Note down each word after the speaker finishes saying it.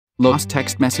lost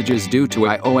text messages due to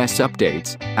iOS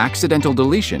updates, accidental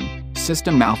deletion,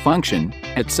 system malfunction,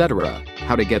 etc.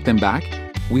 How to get them back?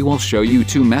 We will show you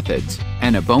 2 methods,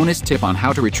 and a bonus tip on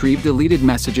how to retrieve deleted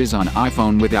messages on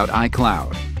iPhone without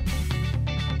iCloud.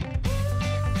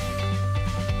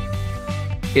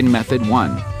 In method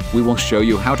 1, we will show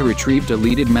you how to retrieve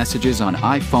deleted messages on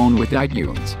iPhone with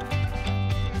iTunes.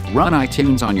 Run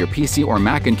iTunes on your PC or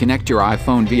Mac and connect your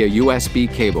iPhone via USB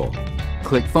cable.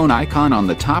 Click phone icon on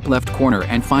the top left corner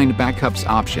and find Backups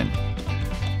option.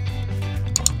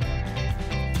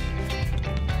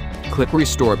 Click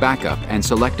Restore Backup and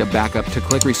select a backup to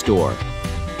click Restore.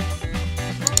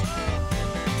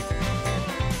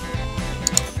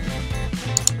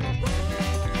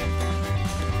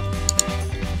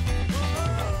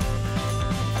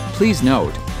 Please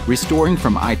note, restoring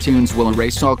from iTunes will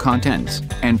erase all contents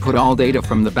and put all data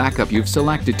from the backup you've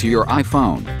selected to your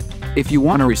iPhone. If you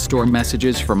want to restore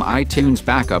messages from iTunes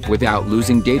backup without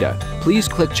losing data, please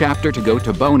click Chapter to go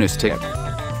to Bonus Tip.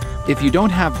 If you don't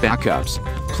have backups,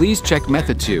 please check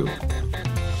Method 2.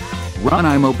 Run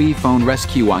iMobile Phone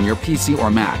Rescue on your PC or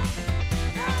Mac.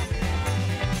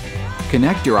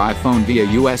 Connect your iPhone via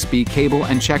USB cable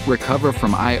and check Recover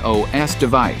from iOS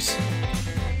device.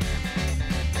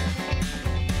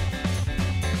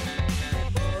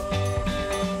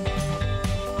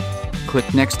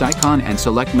 Click Next icon and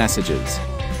select Messages.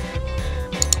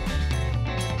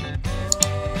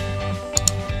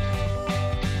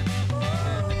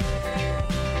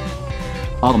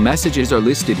 All messages are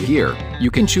listed here. You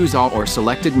can choose all or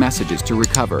selected messages to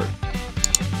recover.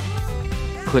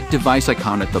 Click Device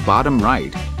icon at the bottom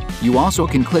right. You also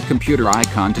can click Computer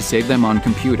icon to save them on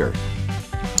computer.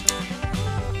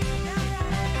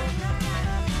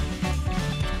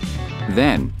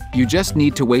 Then, you just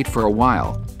need to wait for a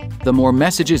while. The more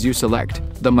messages you select,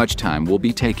 the much time will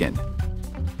be taken.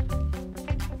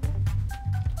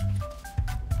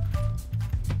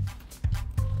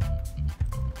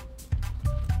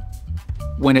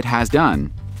 When it has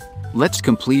done, let's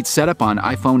complete setup on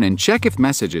iPhone and check if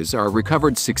messages are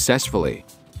recovered successfully.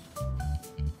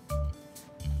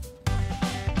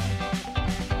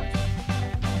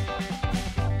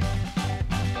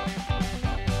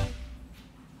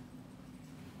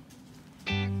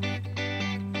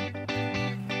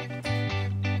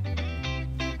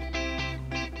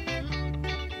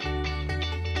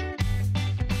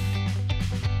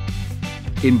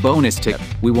 In Bonus Tip,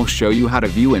 we will show you how to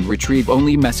view and retrieve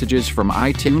only messages from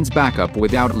iTunes Backup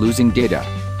without losing data.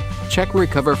 Check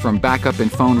Recover from Backup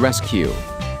and Phone Rescue.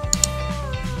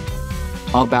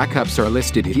 All backups are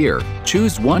listed here.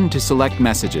 Choose one to select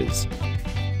messages.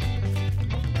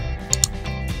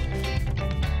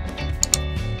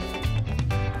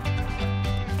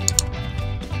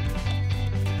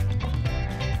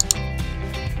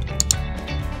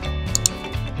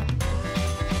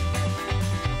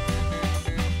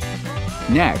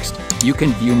 Next, you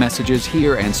can view messages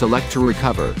here and select to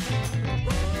recover.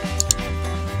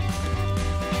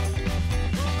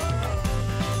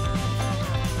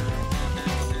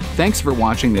 Thanks for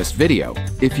watching this video.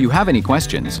 If you have any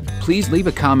questions, please leave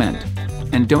a comment.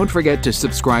 And don't forget to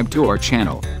subscribe to our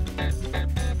channel.